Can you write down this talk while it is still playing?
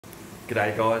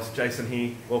G'day guys, Jason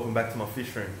here, welcome back to my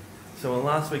fish room. So in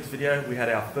last week's video we had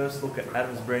our first look at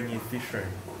Adam's brand new fish room,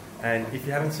 and if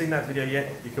you haven't seen that video yet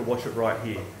you can watch it right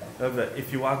here. However,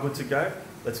 if you are good to go,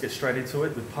 let's get straight into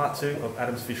it with part 2 of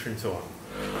Adam's fish room tour.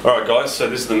 Alright guys, so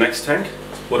this is the next tank.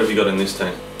 What have you got in this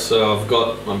tank? So I've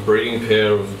got my breeding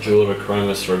pair of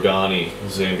Julidochromis Regani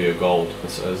Zambia Gold.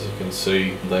 So as you can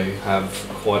see, they have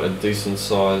quite a decent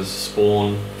sized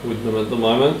spawn with them at the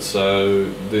moment. So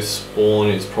this spawn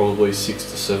is probably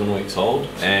 6 to 7 weeks old,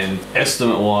 and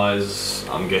estimate wise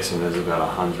I'm guessing there's about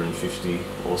 150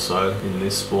 or so in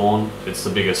this spawn. It's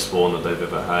the biggest spawn that they've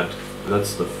ever had.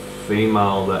 That's the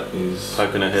female that is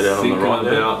poking her head out on the right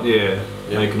about, there.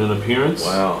 Yeah, making an appearance.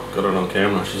 Wow, got it on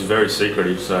camera. She's very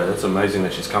secretive, so that's amazing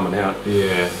that she's coming out.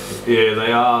 Yeah,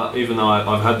 they are, even though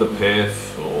I've had the pair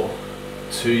for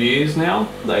 2 years now,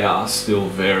 they are still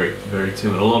very, very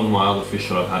timid. A lot of my other fish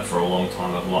that I've had for a long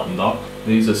time have lightened up.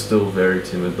 These are still very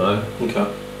timid though.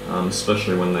 Okay.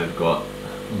 Especially when they've got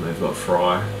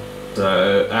fry.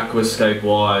 So aquascape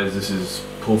wise, this is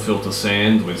pool filter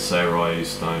sand with sarai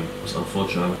stone.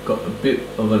 Unfortunately, I've got a bit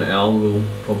of an algal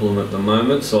problem at the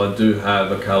moment, so I do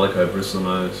have a calico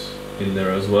bristlenose in there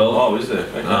as well. Oh, is there?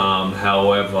 Okay.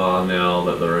 However, now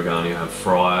that the Regani have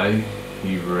fry,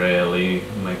 he rarely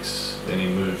makes any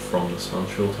move from the sponge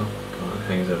filter. Kind of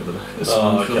hangs over the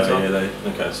sponge filter.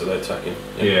 Yeah, so they tuck in.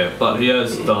 Yeah, but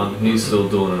he's still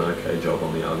doing an okay job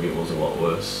on the algae. It was a lot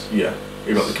worse. Yeah,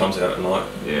 he probably comes out at night.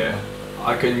 Yeah.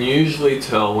 I can usually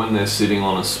tell when they're sitting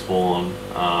on a spawn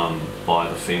by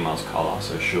the female's colour,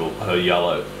 so her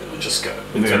yellow will just go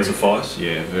intensifies.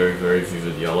 Yeah, very, very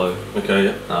vivid yellow. Okay,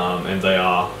 yeah. And they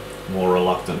are more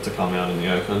reluctant to come out in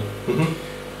the open.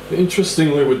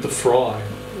 Interestingly, with the fry,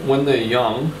 when they're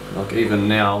young, like even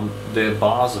now, their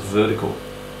bars are vertical,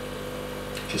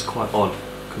 which is quite odd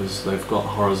because they've got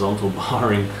horizontal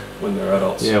barring. When they're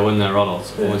adults. Yeah, when they're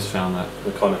adults. Yeah. Always found that.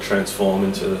 They kind of transform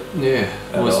into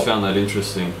always found that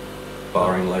interesting.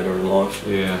 Barring later in life.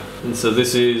 Yeah. And so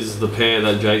this is the pair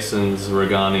that Jason's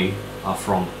Regani are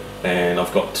from. And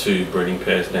I've got 2 breeding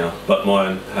pairs now, but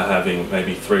mine are having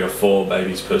maybe 3 or 4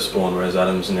 babies per spawn, whereas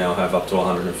Adam's now have up to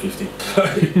 150.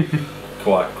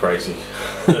 Quite crazy,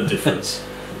 the difference.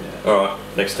 Yeah. Alright,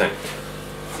 next tank.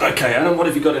 Okay Adam, what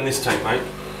have you got in this tank, mate?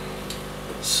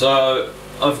 So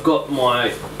I've got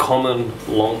my common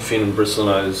Longfin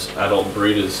Bristlenose adult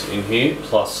breeders in here,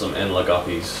 plus some Endler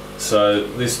guppies. So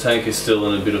this tank is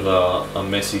still in a bit of a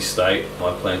messy state.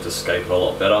 I plan to scape it a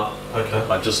lot better. Okay.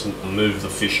 I just moved the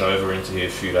fish over into here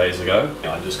a few days ago.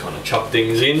 I just kind of chucked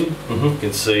things in. You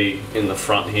can see in the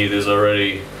front here there's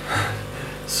already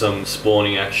some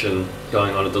spawning action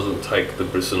going on. It doesn't take the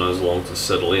Bristlenose long to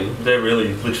settle in. They're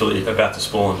really literally about to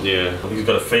spawn. Yeah. You've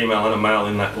got a female and a male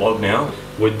in that log now.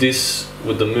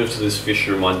 With the move to this fish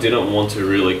room, I didn't want to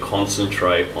really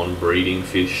concentrate on breeding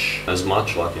fish as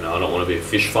much. Like, I don't want to be a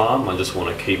fish farm. I just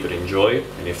want to keep it in joy.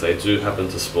 And if they do happen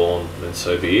to spawn, then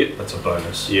so be it. That's a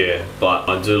bonus. Yeah, but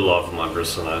I do love my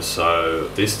Bristlenose, so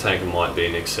this tank might be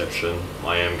an exception.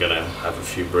 I am going to have a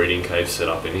few breeding caves set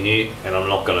up in here, and I'm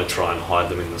not going to try and hide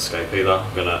them in the scape either.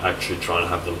 I'm going to actually try and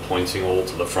have them pointing all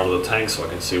to the front of the tank so I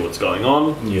can see what's going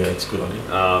on. Yeah, it's a good idea.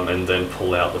 And then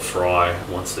pull out the fry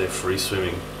once they're free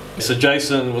swimming. So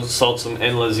Jason sold some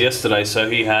Endlers yesterday, so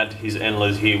he had his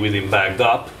Endlers here with him bagged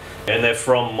up, and they're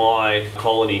from my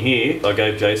colony here. I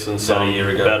gave Jason some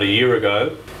about a year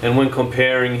ago, and when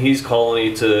comparing his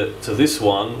colony to this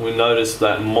one, we noticed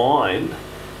that mine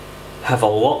have a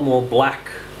lot more black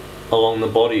along the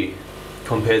body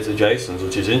compared to Jason's,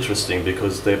 which is interesting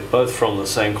because they're both from the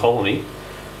same colony.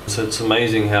 So it's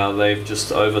amazing how they've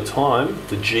just over time,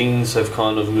 the genes have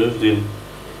kind of moved in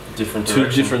two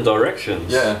different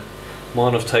directions. Yeah.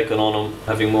 Mine have taken on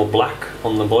having more black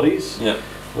on the bodies. Yeah.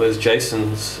 Whereas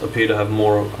Jason's appear to have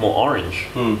more orange.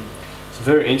 It's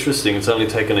very interesting. It's only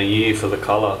taken a year for the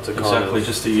colour to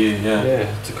just a year.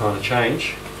 Yeah. To kind of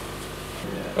change.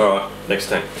 Yeah. All right, next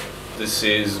tank. This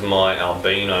is my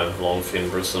Albino Longfin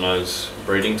Bristlenose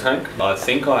breeding tank. I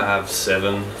think I have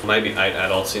 7, maybe 8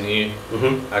 adults in here.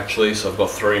 Actually, so I've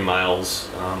got 3 males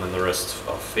and the rest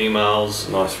are females.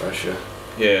 Nice ratio.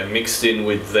 Yeah, mixed in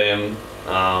with them.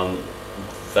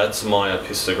 That's my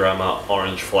Apistogramma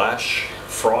orange flash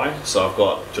fry. So I've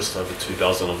got just over 2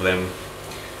 dozen of them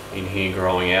in here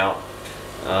growing out.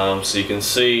 So you can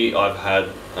see I've had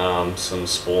some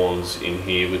spawns in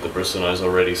here with the Bristlenose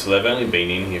already. So they've only been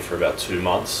in here for about 2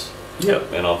 months.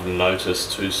 Yep. And I've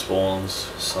noticed 2 spawns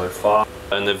so far.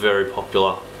 And they're very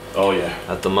popular. Oh yeah.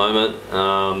 At the moment.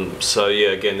 So yeah,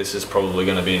 again, this is probably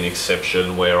going to be an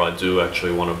exception where I do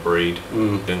actually want to breed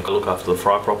and look after the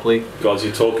fry properly. Guys,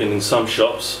 you're talking in some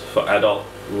shops for adult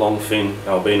Longfin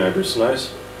Albino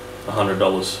Bristlenose,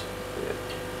 $100.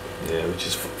 Yeah, which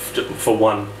is For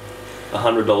one,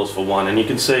 $100 for one, and you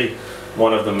can see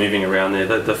one of them moving around there.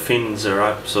 The fins are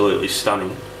absolutely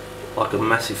stunning, like a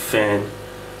massive fan,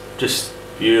 just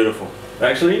beautiful.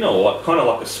 Actually, you know what? Kind of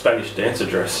like a Spanish dancer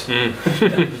dress.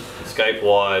 Scape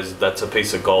wise, that's a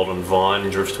piece of golden vine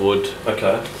driftwood.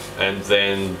 Okay. And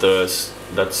then the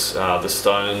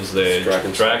stones, they're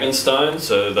dragon stones.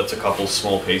 So that's a couple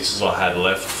small pieces I had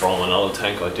left from another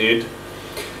tank I did.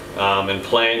 And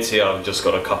plants here, I've just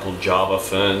got a couple Java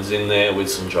ferns in there with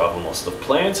some Java moss. The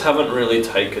plants haven't really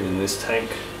taken in this tank.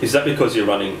 Is that because you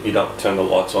don't turn the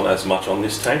lights on as much on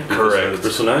this tank? Correct.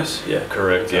 Bristlenose? Yeah.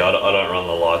 Correct. Okay. Yeah, I don't run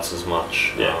the lights as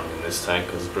much in this tank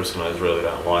because Bristlenose really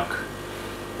don't like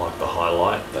the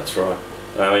highlight. That's right.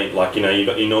 I mean, like, you know, you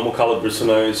got your normal coloured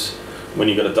Bristlenose. When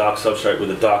you got a dark substrate with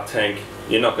a dark tank,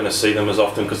 you're not going to see them as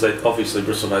often because they obviously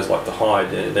Bristlenose like to hide.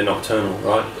 They're nocturnal,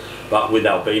 right? But with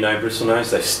albino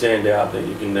Bristlenose, they stand out.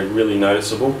 They're really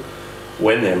noticeable.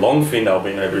 When they're long-finned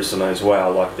albino Bristlenose,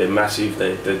 wow, like they're massive.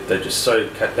 They're just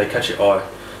they catch your eye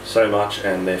so much,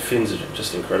 and their fins are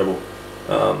just incredible.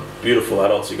 Beautiful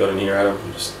adults you got in here, Adam.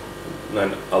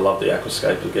 I love the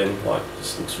Aquascapes again. Like,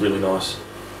 this looks really nice,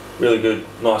 really good,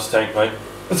 nice tank, mate.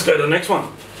 Let's go to the next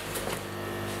one.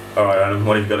 All right, Adam,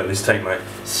 what have you got in this tank, mate?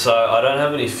 So I don't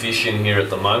have any fish in here at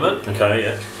the moment. Okay,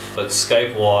 yeah. But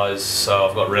scape wise, so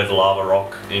I've got red lava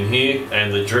rock in here,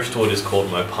 and the driftwood is called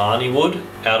Mopani wood.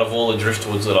 Out of all the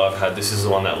driftwoods that I've had, this is the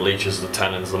one that leaches the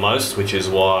tannins the most, which is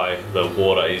why the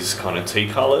water is kind of tea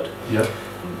coloured. Yep.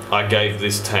 I gave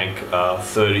this tank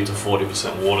 30 to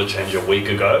 40% water change a week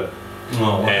ago.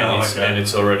 Oh, and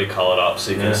it's already coloured up,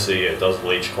 so you can see it does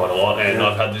leach quite a lot. And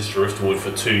I've had this driftwood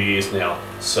for 2 years now.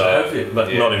 So, have you?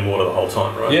 But not in water the whole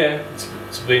time, right? Yeah,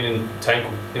 it's been in tank.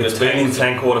 It's been in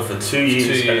tank water for 2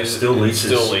 years. And it still leaches.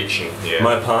 Still leaching. Yeah.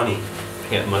 Mopani.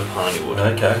 Yeah, Mopani wood.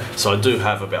 Okay. So I do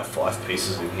have about 5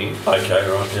 pieces in here. Okay,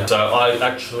 right. Yeah. So I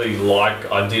actually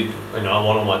I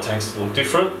wanted my tanks to look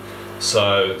different.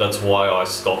 So that's why I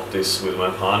stocked this with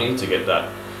Mopani to get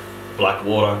that black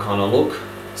water kind of look.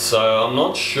 So I'm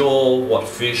not sure what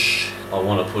fish I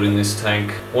want to put in this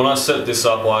tank. When I set this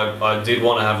up, I did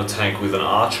want to have a tank with an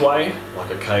archway,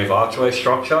 like a cave archway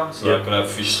structure, so I could have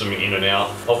fish swimming in and out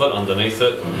of it, underneath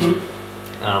it.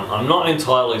 I'm not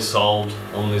entirely sold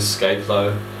on this scape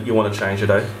though. You want to change it,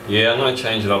 eh? Yeah, I'm going to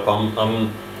change it up.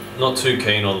 I'm not too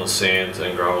keen on the sand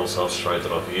and gravel substrate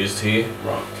that I've used here.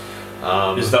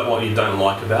 Right. Is that what you don't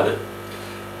like about it?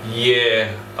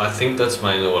 Yeah, I think that's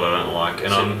mainly what I don't like,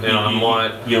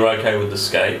 and You're okay with the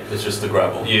scape? It's just the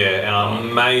gravel. Yeah, and I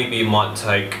maybe might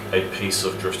take a piece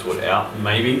of driftwood out.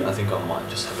 Maybe I think I might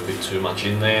just have a bit too much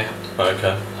in there.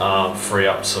 Okay. Free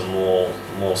up some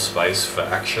more space for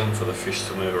action for the fish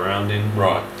to move around in.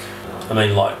 Right. I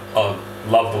mean, like, I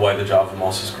love the way the Java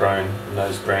moss has grown in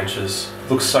those branches.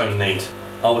 Looks so neat.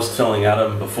 I was telling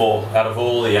Adam before, out of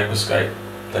all the aquascape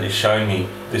that he's shown me,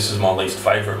 this is my least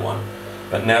favourite one.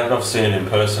 But now that I've seen it in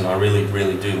person, I really,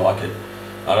 really do like it.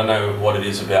 I don't know what it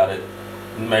is about it.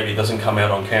 Maybe it doesn't come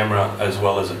out on camera as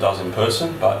well as it does in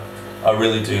person, but I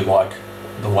really do like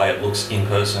the way it looks in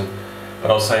person.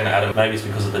 But I was saying to Adam, maybe it's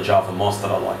because of the Java moss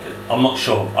that I like it. I'm not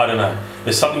sure, I don't know.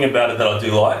 There's something about it that I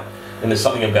do like, and there's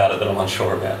something about it that I'm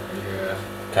unsure about. Yeah.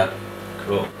 Okay.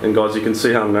 Cool. And guys, you can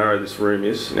see how narrow this room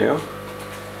is now,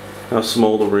 how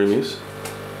small the room is,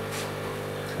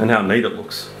 and how neat it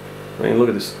looks. I mean, look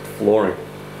at this flooring.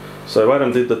 So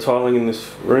Adam did the tiling in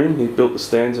this room, he built the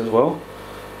stands as well,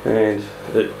 and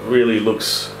it really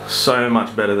looks so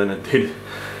much better than it did.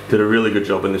 Did a really good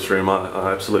job in this room.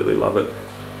 I absolutely love it.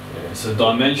 Yeah, so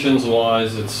dimensions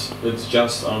wise, it's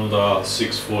just under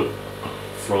 6 foot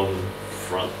from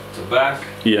front to back.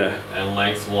 Yeah. And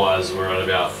length wise, we're at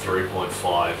about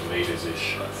 3.5 meters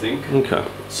ish, I think. Okay.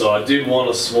 So I did want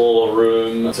a smaller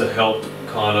room to help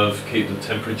kind of keep the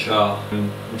temperature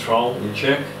in control, in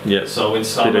check. Yeah. So in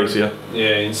summer,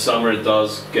 in summer it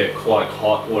does get quite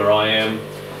hot where I am.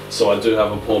 So I do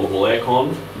have a portable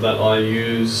aircon that I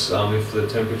use if the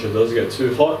temperature does get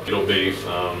too hot. It'll be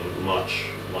much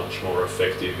more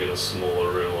effective in a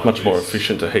smaller room like much more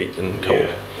efficient to heat and cool.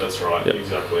 Yeah, that's right,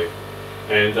 exactly.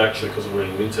 And actually, because we're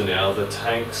in winter now, the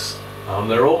tanks,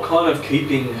 they're all kind of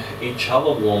keeping each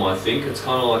other warm, I think. It's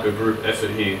kind of like a group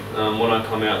effort here. When I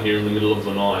come out here in the middle of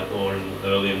the night or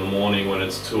early in the morning when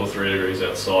it's 2 or 3 degrees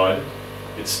outside,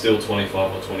 it's still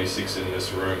 25 or 26 in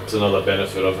this room. It's another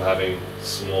benefit of having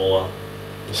smaller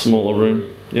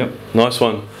room. Yep, nice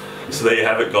one. So there you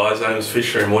have it, guys. Adam's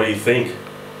fish room. What do you think?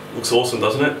 Looks awesome,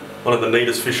 doesn't it? One of the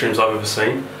neatest fish rooms I've ever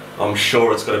seen. I'm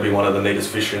sure it's got to be one of the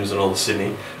neatest fish rooms in all of Sydney.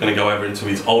 I'm going to go over into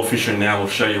his old fish room now. We'll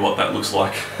show you what that looks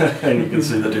like and you can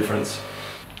see the difference.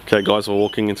 Okay guys, we're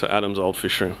walking into Adam's old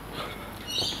fish room.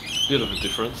 Bit of a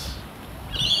difference.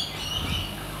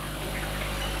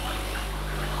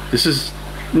 This is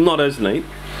not as neat.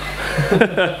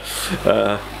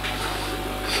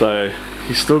 So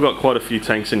he's still got quite a few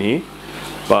tanks in here,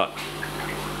 but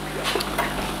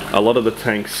a lot of the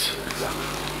tanks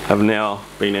have now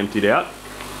been emptied out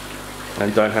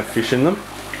and don't have fish in them.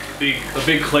 A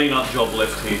big clean-up job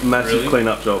left here. Massive really.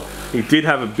 clean-up job. He did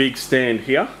have a big stand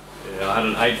here. Yeah, I had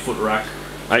an 8-foot rack.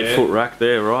 8-foot rack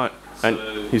there, right. And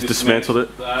So he's dismantled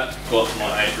it. That, got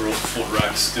my 8-foot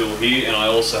rack still here, and I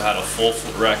also had a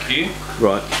 4-foot rack here.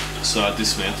 Right. So I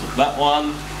dismantled that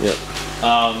one. Yep.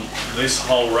 This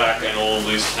whole rack and all of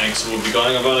these tanks will be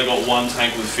going. I've only got one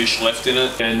tank with fish left in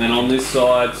it. And then on this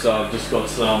side, so I've just got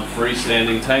some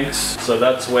freestanding tanks. So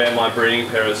that's where my breeding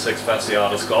pair of Sex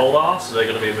Fasciatus Gold are. So they're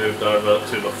going to be moved over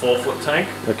to the 4-foot tank.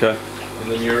 Okay. In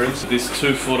the new room. So this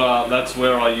 2-footer, that's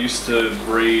where I used to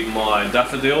breed my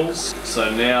daffodils. So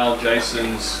now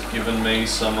Jason's given me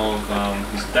some of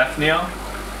his Daphnia.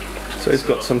 So he's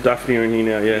got some Daphnia in here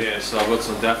now, yeah. Yeah, so I've got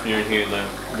some Daphnia in here, and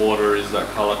the water is that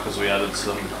colour because we added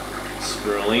some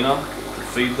spirulina to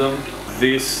feed them.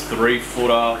 This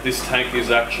 3-footer, this tank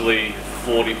is actually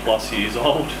 40 plus years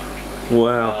old.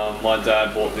 Wow. My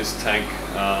dad bought this tank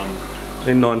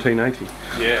in 1980.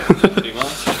 Yeah, pretty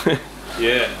much.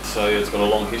 Yeah, so yeah, it's got a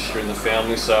long history in the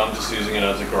family, so I'm just using it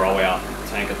as a grow out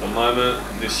tank at the moment.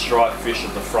 This striped fish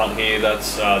at the front here,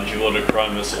 that's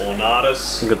Julidochromis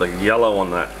ornatus. Look at the yellow on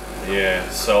that. Yeah,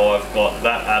 so I've got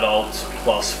that adult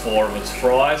plus 4 of its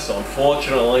fry. So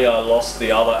unfortunately I lost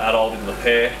the other adult in the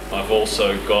pair. I've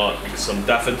also got some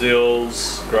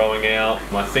daffodils growing out.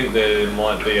 I think there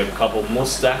might be a couple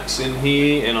mustaches in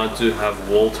here, and I do have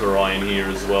Walteri in here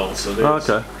as well. So there's,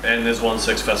 okay. And there's one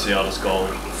Sex Fasciatus Gold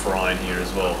fry in here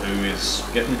as well, who is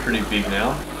getting pretty big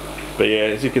now. But yeah,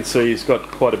 as you can see, he's got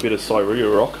quite a bit of Syria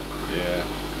rock. Yeah.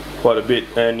 Quite a bit,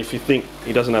 and if you think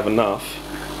he doesn't have enough,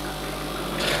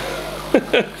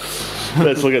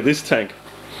 let's look at this tank.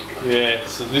 Yeah,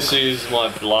 so this is my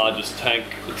largest tank.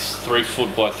 It's 3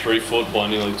 foot by 3 foot by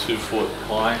nearly 2 foot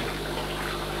high.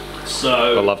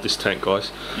 So I love this tank,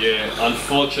 guys. Yeah,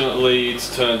 unfortunately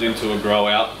it's turned into a grow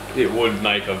out. It would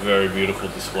make a very beautiful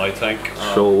display tank.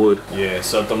 Sure would. Yeah,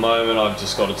 so at the moment I've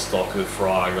just got it stocked with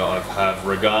fry. I have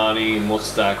Regani,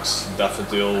 mustaches,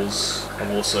 daffodils.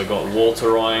 I've also got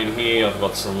Walteri in here. I've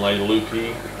got some Lay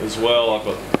Lupi as well. I've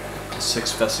got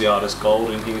Sex Fasciatus Gold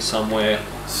in here somewhere.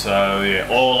 So yeah,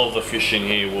 all of the fish in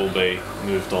here will be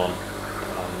moved on.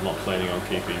 I'm not planning on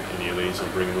keeping any of these or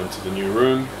bringing them to the new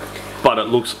room. But it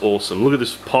looks awesome. Look at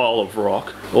this pile of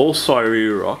rock. All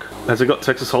Syria rock. Has it got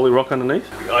Texas Holy rock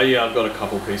underneath? Oh yeah, I've got a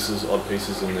couple pieces, odd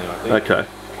pieces in there, I think. Okay.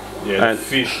 Yeah, and the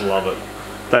fish love it.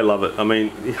 They love it. I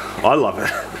mean, I love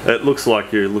it. It looks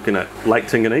like you're looking at Lake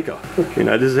Tanganyika. You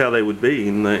know, this is how they would be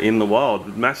in the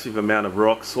wild. Massive amount of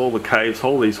rocks, all the caves,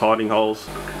 all these hiding holes.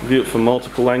 View it from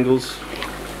multiple angles.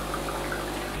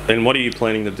 And what are you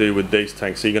planning to do with these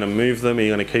tanks? Are you going to move them? Are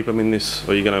you going to keep them in this?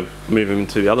 Or are you going to move them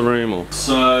into the other room? Or?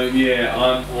 So yeah,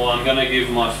 I'm going to give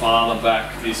my father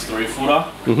back this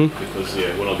 3-footer because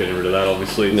yeah, we're not getting rid of that.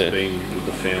 Obviously, it's been with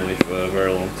the family for a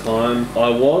very long time. I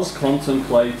was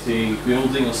contemplating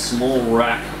building a small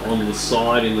rack on the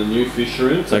side in the new fish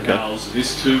room to house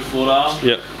this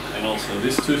 2-footer and also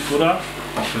this 2-footer.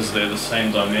 Because they're the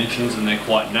same dimensions and they're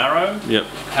quite narrow. Yep.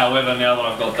 However, now that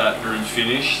I've got that room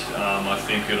finished, I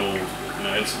think it'll,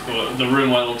 you know, the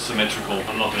room won't look symmetrical.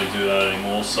 I'm not going to do that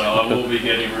anymore. So I will be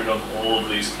getting rid of all of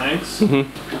these tanks.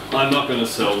 I'm not going to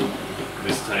sell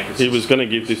this tank. He was going to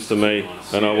give this to me,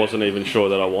 and I wasn't even sure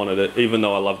that I wanted it, even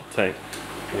though I love the tank.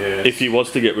 Yeah. If he was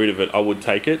to get rid of it, I would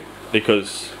take it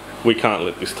because we can't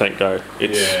let this tank go.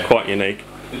 It's quite unique.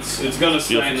 It's going to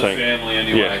stay in the family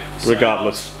anyway. Yeah, so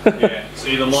regardless. So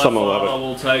either my father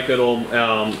will take it or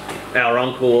our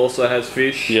uncle also has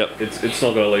fish. Yep. It's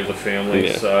not going to leave the family.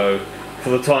 Yeah. So for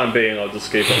the time being, I'll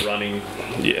just keep it running.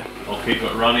 Yeah. I'll keep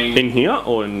it running. In here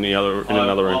or in the other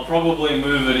another room? I'll probably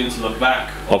move it into the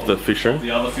back of the fish room.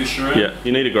 The other fish room. Yeah.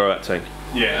 You need a grow out tank.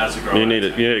 Yeah, as a grow out. You need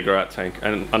a grow out tank,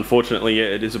 and unfortunately, yeah,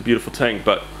 it is a beautiful tank,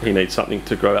 but he needs something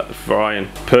to grow out the fry,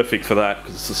 and perfect for that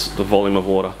because it's the volume of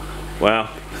water. Wow.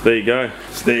 There you go.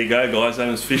 So there you go, guys.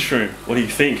 Adam's fish room. What do you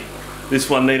think? This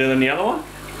one neater than the other one?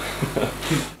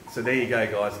 So there you go,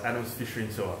 guys. Adam's fish room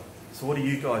tour. So what do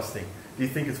you guys think? Do you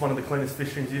think it's one of the cleanest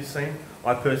fish rooms you've seen?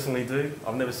 I personally do.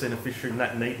 I've never seen a fish room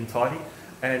that neat and tidy.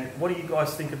 And what do you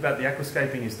guys think about the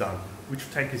aquascaping he's done? Which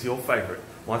tank is your favourite?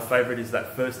 My favourite is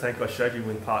that first tank I showed you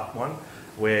in part 1.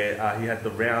 where he had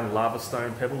the round lava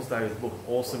stone pebbles. They look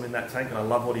awesome in that tank, and I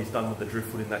love what he's done with the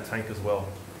driftwood in that tank as well.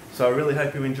 So I really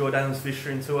hope you enjoyed Adam's fish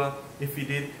room tour. If you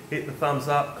did, hit the thumbs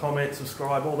up, comment,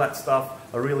 subscribe, all that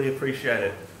stuff. I really appreciate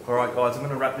it. Alright guys, I'm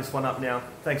going to wrap this one up now.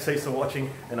 Thanks heaps for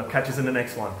watching, and I'll catch you in the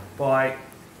next one. Bye.